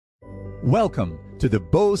Welcome to the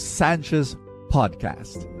Bo Sanchez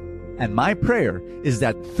podcast. And my prayer is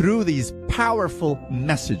that through these powerful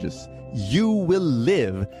messages, you will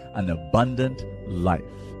live an abundant life.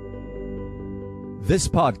 This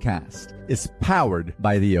podcast is powered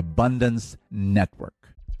by the Abundance Network.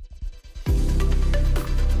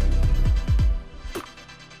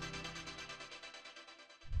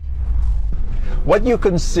 What you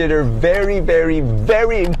consider very, very,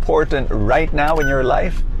 very important right now in your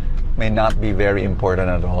life may not be very important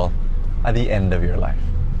at all at the end of your life.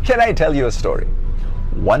 Can I tell you a story?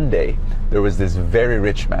 One day, there was this very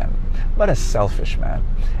rich man, but a selfish man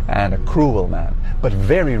and a cruel man, but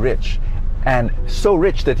very rich. And so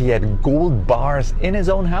rich that he had gold bars in his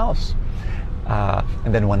own house.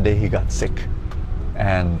 And then one day he got sick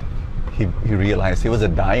and he realized he was a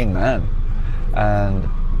dying man. And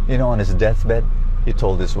on his deathbed, he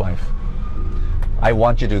told his wife, I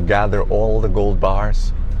want you to gather all the gold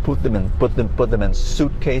bars, put them in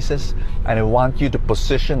suitcases, and I want you to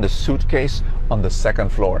position the suitcase on the second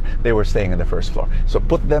floor. They were staying in the first floor. So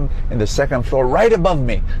put them in the second floor right above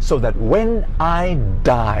me, so that when I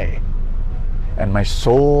die and my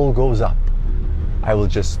soul goes up, I will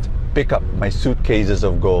just pick up my suitcases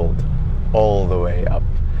of gold all the way up.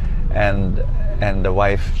 And the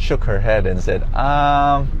wife shook her head and said,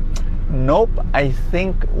 nope, I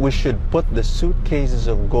think we should put the suitcases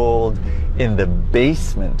of gold in the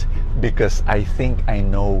basement because I think I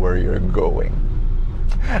know where you're going.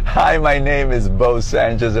 Hi, my name is Bo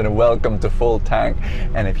Sanchez and welcome to Full Tank.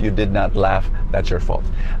 And if you did not laugh, that's your fault.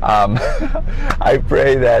 I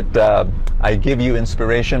pray that I give you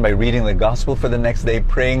inspiration by reading the gospel for the next day,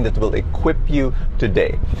 praying that will equip you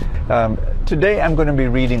today. Today I'm going to be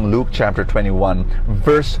reading Luke chapter 21,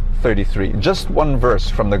 verse 33. Just one verse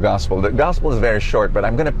from the gospel. The gospel is very short, but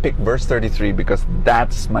I'm going to pick verse 33 because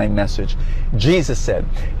that's my message. Jesus said,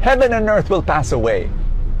 heaven and earth will pass away,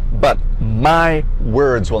 but my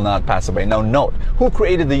words will not pass away. Now note, who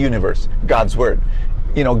created the universe? God's word.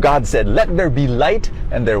 God said, let there be light,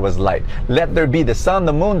 and there was light. Let there be the sun,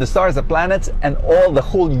 the moon, the stars, the planets, and the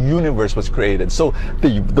whole universe was created. So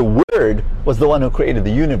the word was the one who created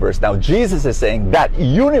the universe. Now Jesus is saying that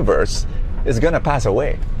universe is going to pass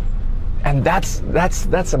away. And that's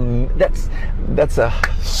a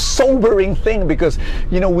sobering thing, because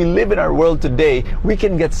we live in our world today. We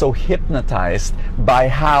can get so hypnotized by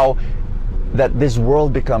how that this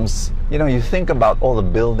world becomes, you think about all the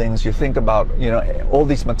buildings, you think about, all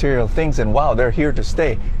these material things, and wow, they're here to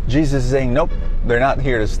stay. Jesus is saying, nope, they're not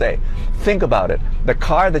here to stay. Think about it. The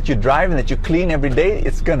car that you drive and that you clean every day,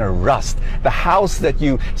 it's gonna rust. The house that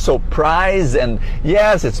you so prize, and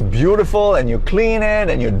yes, it's beautiful, and you clean it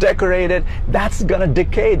and you decorate it, that's gonna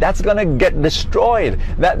decay. That's gonna get destroyed.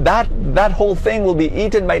 That whole thing will be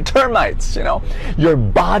eaten by termites. Your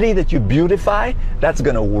body that you beautify, that's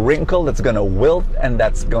gonna wrinkle, that's gonna wilt, and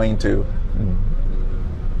that's going to,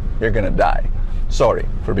 you're gonna die. Sorry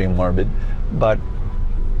for being morbid, but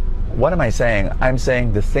what am I saying? I'm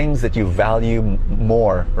saying the things that you value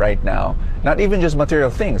more right now, not even just material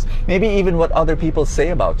things, maybe even what other people say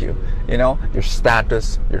about you, your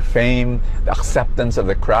status, your fame, the acceptance of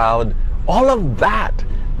the crowd, all of that,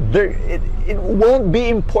 it won't be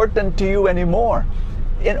important to you anymore.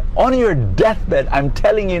 On your deathbed, I'm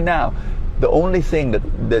telling you now, the only thing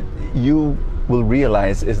that you will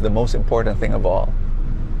realize is the most important thing of all.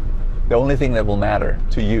 The only thing that will matter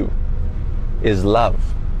to you is love.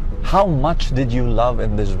 How much did you love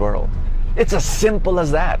in this world? It's as simple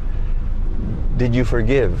as that. Did you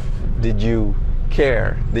forgive? Did you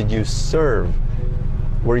care? Did you serve?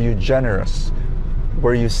 Were you generous?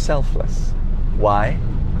 Were you selfless? Why?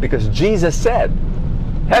 Because Jesus said,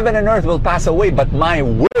 heaven and earth will pass away, but my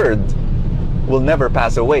word will never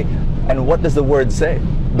pass away. And what does the word say?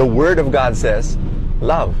 The word of God says,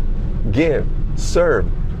 love, give, serve,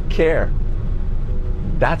 care.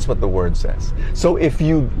 That's what the word says. So if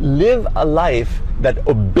you live a life that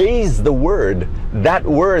obeys the word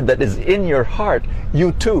that is in your heart,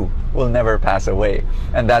 you too will never pass away.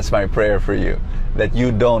 And that's my prayer for you, that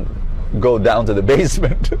you don't go down to the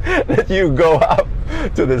basement, that you go up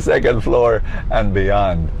to the second floor and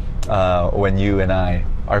beyond when you and I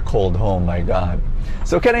are called home by God.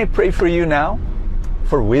 So can I pray for you now?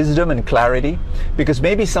 For wisdom and clarity? Because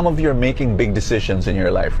maybe some of you are making big decisions in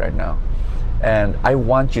your life right now. And I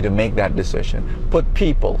want you to make that decision. Put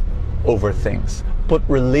people over things. Put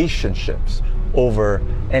relationships over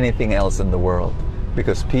anything else in the world.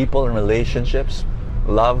 Because people and relationships,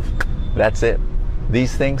 love, that's it.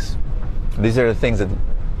 These are the things that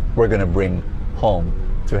we're going to bring home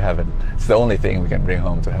to heaven. It's the only thing we can bring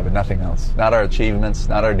home to heaven, nothing else. Not our achievements,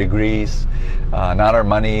 not our degrees, not our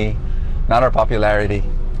money, Not our popularity,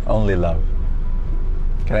 only love.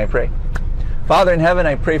 Can I pray? Father in heaven,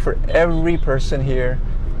 I pray for every person here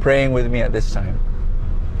praying with me at this time.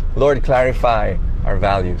 Lord, clarify our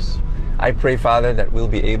values. I pray, Father, that we'll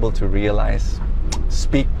be able to realize,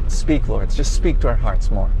 speak, Lord. Just speak to our hearts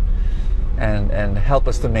more. And help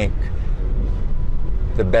us to make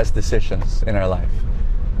the best decisions in our life.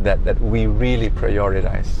 That we really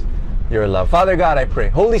prioritize your love. Father God, I pray,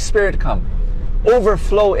 Holy Spirit, come.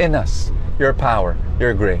 Overflow in us your power,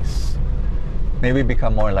 your grace. May we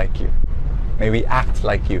become more like you. May we act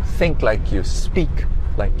like you, think like you, speak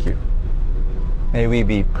like you. May we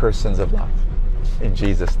be persons of love. In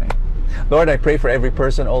Jesus' name. Lord, I pray for every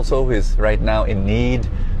person also who is right now in need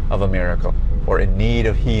of a miracle or in need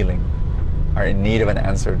of healing or in need of an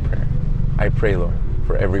answered prayer. I pray, Lord,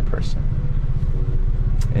 for every person.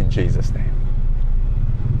 In Jesus' name.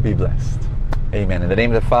 Be blessed. Amen. In the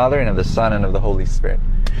name of the Father, and of the Son, and of the Holy Spirit.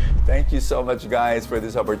 Thank you so much, guys, for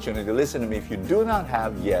this opportunity. Listen to me. If you do not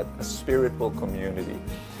have yet a spiritual community,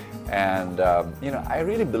 and I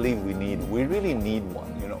really believe we really need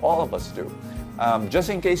one. All of us do. Just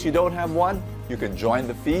in case you don't have one, you can join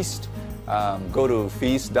the feast. Go to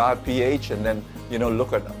feast.ph and then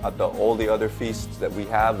look at all the other feasts that we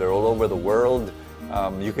have. They're all over the world.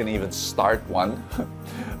 You can even start one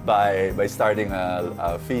by starting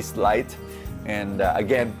a feast light. And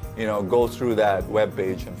again, go through that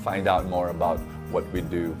webpage and find out more about what we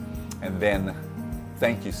do. And then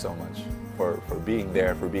thank you so much for being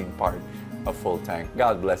there, for being part of Full Tank.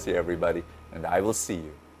 God bless you, everybody, and I will see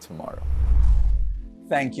you tomorrow.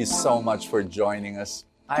 Thank you so much for joining us.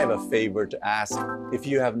 I have a favor to ask. If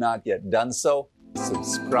you have not yet done so,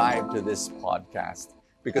 subscribe to this podcast,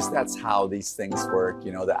 because that's how these things work,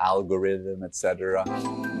 the algorithm, etc.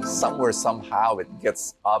 Somewhere, somehow, it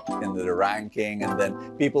gets up into the ranking, and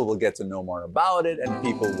then people will get to know more about it, and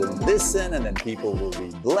people will listen, and then people will be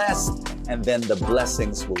blessed, and then the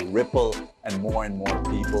blessings will ripple, and more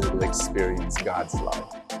people will experience God's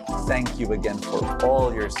love. Thank you again for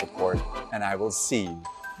all your support, and I will see you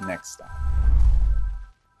next time.